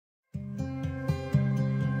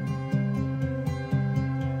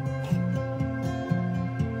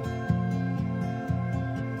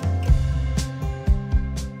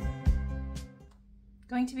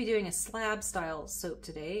going to be doing a slab style soap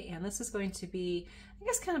today, and this is going to be, I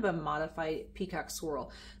guess, kind of a modified peacock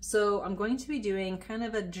swirl. So I'm going to be doing kind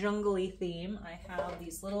of a jungly theme. I have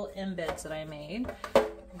these little embeds that I made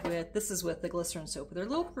with, this is with the glycerin soap. They're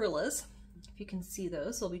little gorillas. If you can see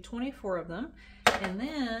those, there'll be 24 of them. And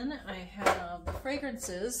then I have the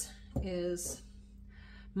fragrances is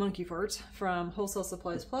Monkey Fart from Wholesale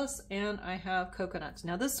Supplies Plus, and I have coconut.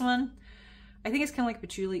 Now this one, I think it's kind of like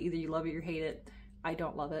patchouli. Either you love it or you hate it. I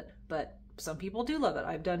don't love it, but some people do love it.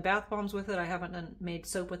 I've done bath bombs with it. I haven't made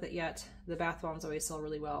soap with it yet. The bath bombs always sell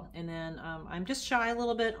really well. And then I'm just shy a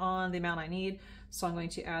little bit on the amount I need, so I'm going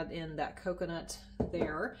to add in that coconut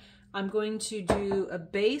there. I'm going to do a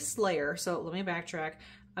base layer, so let me backtrack.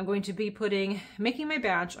 I'm going to be making my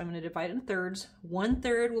batch. I'm going to divide it in thirds.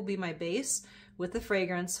 1/3 will be my base with the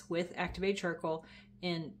fragrance with activated charcoal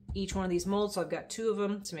in each one of these molds. So I've got 2 of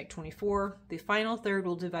them to make 24. The final third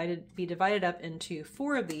will be divided up into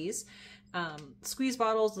 4 of these. Squeeze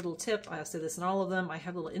bottles, little tip, I say this in all of them. I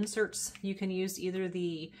have little inserts. You can use either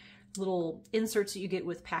the little inserts that you get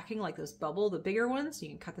with packing, like this bubble, the bigger ones. You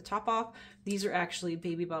can cut the top off. These are actually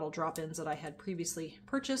baby bottle drop-ins that I had previously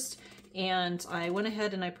purchased. And I went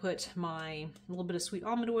ahead and I put my little bit of sweet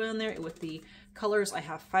almond oil in there with the colors. I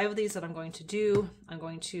have 5 of these that I'm going to do. I'm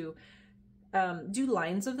going to do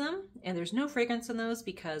lines of them, and there's no fragrance in those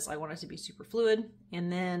because I want it to be super fluid.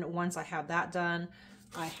 And then once I have that done,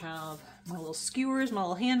 I have my little skewers, my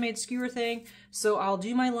little handmade skewer thing. So I'll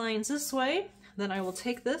do my lines this way, then I will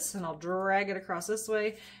take this and I'll drag it across this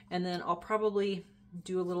way, and then I'll probably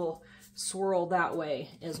do a little swirl that way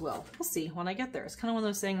as well. We'll see when I get there. It's kind of one of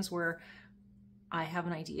those things where I have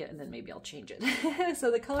an idea and then maybe I'll change it.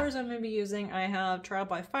 So the colors I'm going to be using, I have Trial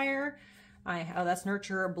by Fire, that's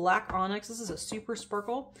Nurture Black Onyx. This is a super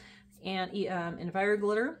sparkle, and Enviro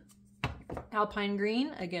Glitter, Alpine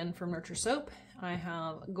Green, again from Nurture Soap. I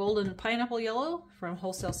have Golden Pineapple Yellow from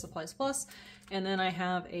Wholesale Supplies Plus, and then I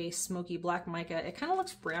have a Smoky Black Mica. It kind of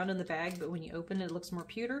looks brown in the bag, but when you open it, it looks more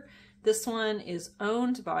pewter. This one is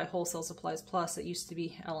owned by Wholesale Supplies Plus. It used to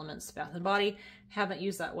be Elements Bath & Body. Haven't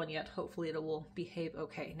used that one yet. Hopefully it will behave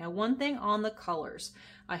okay. Now, one thing on the colors.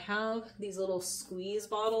 I have these little squeeze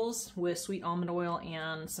bottles with sweet almond oil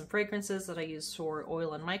and some fragrances that I use for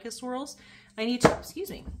oil and mica swirls. I need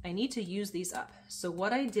to use these up. So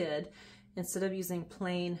what I did, instead of using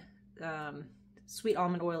plain sweet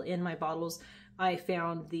almond oil in my bottles, I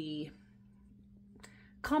found the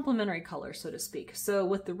complementary color, so to speak. So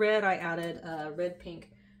with the red, I added red,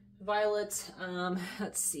 pink, violet.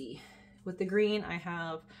 Let's see. With the green, I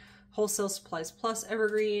have Wholesale Supplies Plus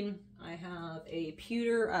Evergreen. I have a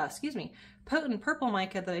potent purple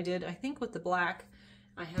mica that I did, I think, with the black.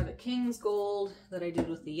 I have a King's Gold that I did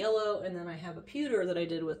with the yellow, and then I have a pewter that I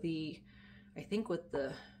did with the, I think, with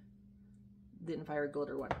the Enviro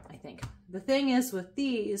Glitter one, I think. The thing is with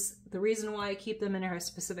these, the reason why I keep them in their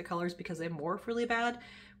specific colors because they morph really bad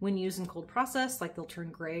when used in cold process. Like they'll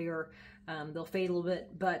turn gray or they'll fade a little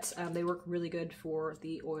bit, but they work really good for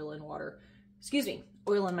the oil and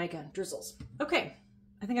oil and mica drizzles. Okay,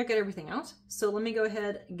 I think I've got everything out. So let me go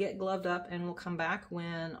ahead, get gloved up, and we'll come back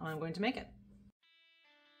when I'm going to make it.